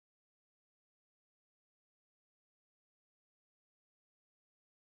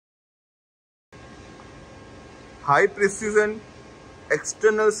high precision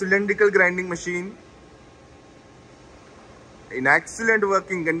external cylindrical grinding machine in excellent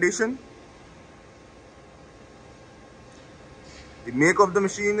working condition. The make of the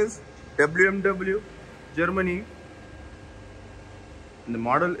machine is WMW, Germany, and the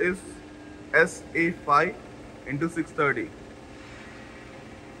model is SA5 into 630. You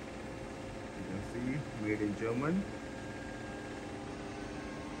can see made in German.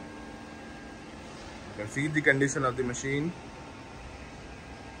 You can see the condition of the machine.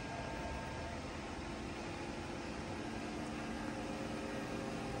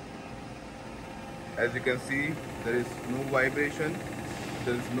 As you can see, there is no vibration,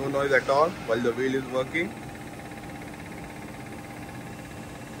 there is no noise at all while the wheel is working.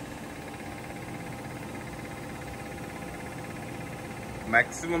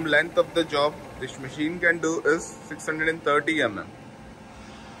 Maximum length of the job this machine can do is 630 mm.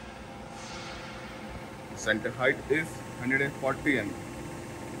 The center height is 140 mm.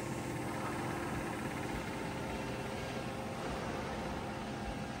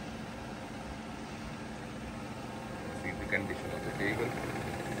 See the condition of the table.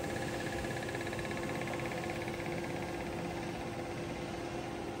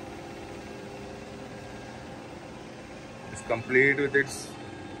 It's complete with its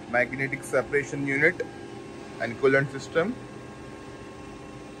magnetic separation unit and coolant system.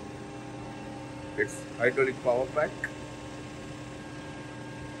 Its hydraulic power pack.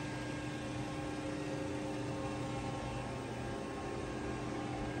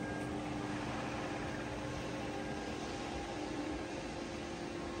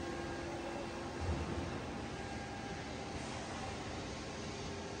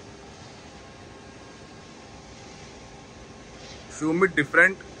 Show me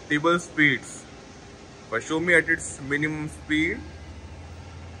different table speeds. But show me at its minimum speed.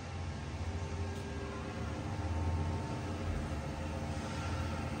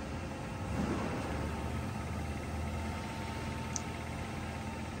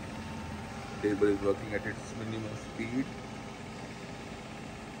 Table is working at its minimum speed.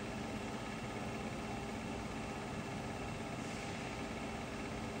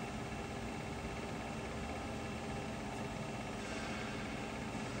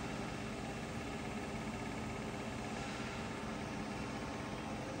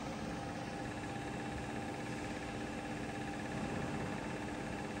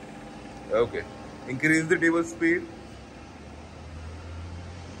 Okay, increase the table speed.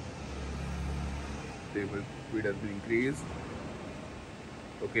 Table speed has been increased.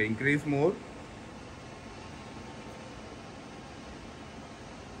 Okay, increase more.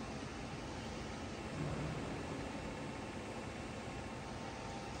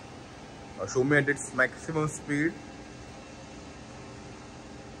 Now show me at its maximum speed.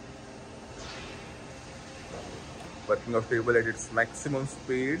 Working of table at its maximum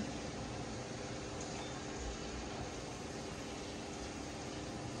speed.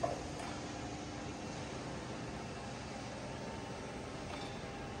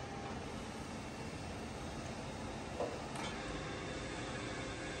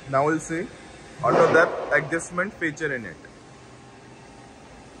 Now we'll see auto depth adjustment feature in it.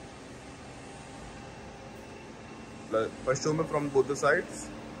 First show me from both the sides.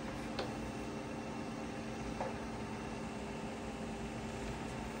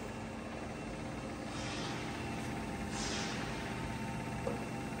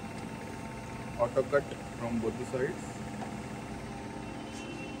 Auto cut from both the sides.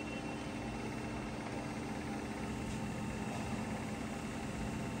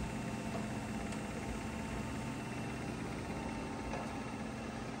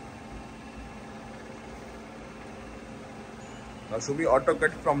 Now show me auto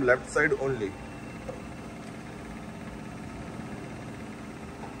cut from left side only.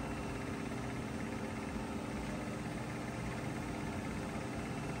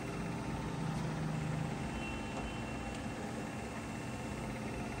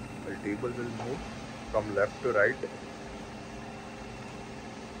 The table will move from left to right.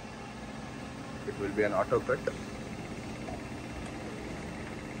 It will be an auto cut.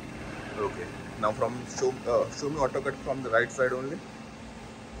 Okay. Now from show me auto cut from the right side only.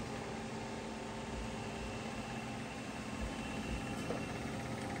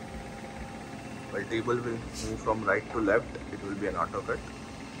 While table will move from right to left, it will be an auto cut.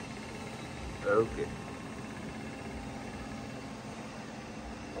 Okay.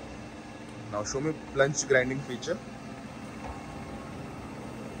 Now show me plunge grinding feature.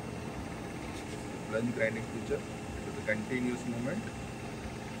 Plunge grinding feature. It is a continuous movement.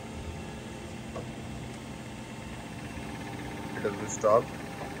 It has been stopped.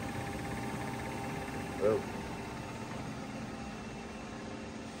 Oh.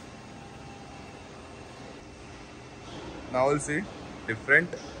 Now we'll see different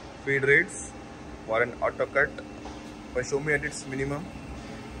feed rates for an auto cut. But show me at its minimum.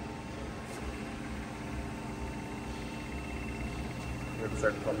 We have to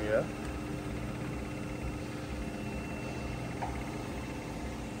set from here.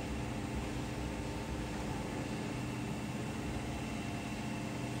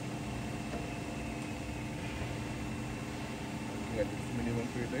 At its minimum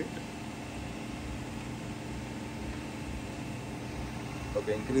feed rate.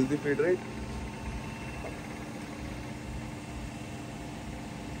 Okay, increase the feed rate.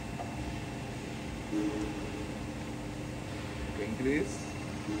 Okay, increase.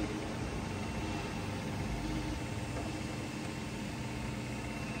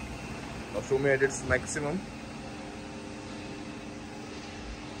 Now show me at its maximum.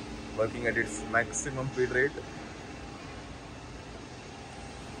 Working at its maximum feed rate.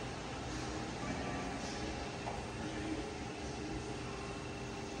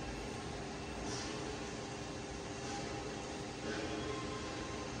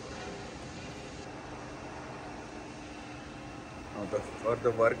 Now for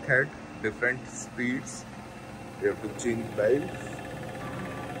the work head, different speeds, we have to change belts.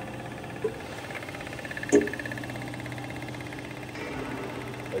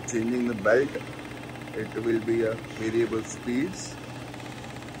 By changing the belt, it will be a variable speeds.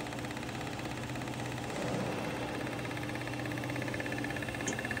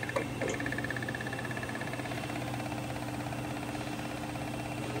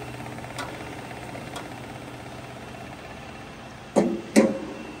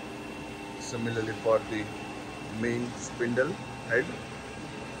 Similarly for the main spindle head,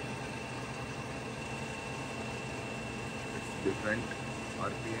 it's different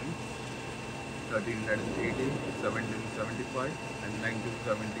RPM, 1380, 1775 and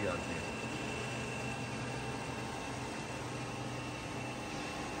 1970 RPM.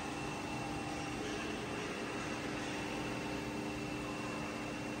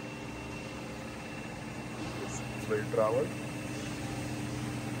 This will travel.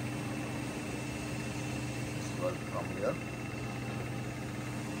 From here,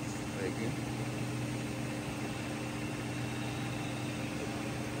 breaking.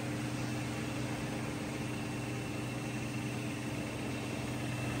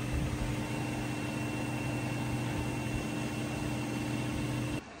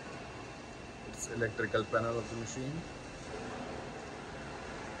 It's electrical panel of the machine.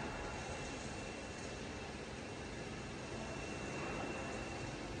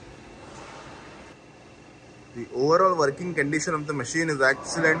 The overall working condition of the machine is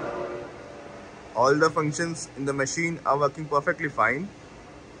excellent. All the functions in the machine are working perfectly fine.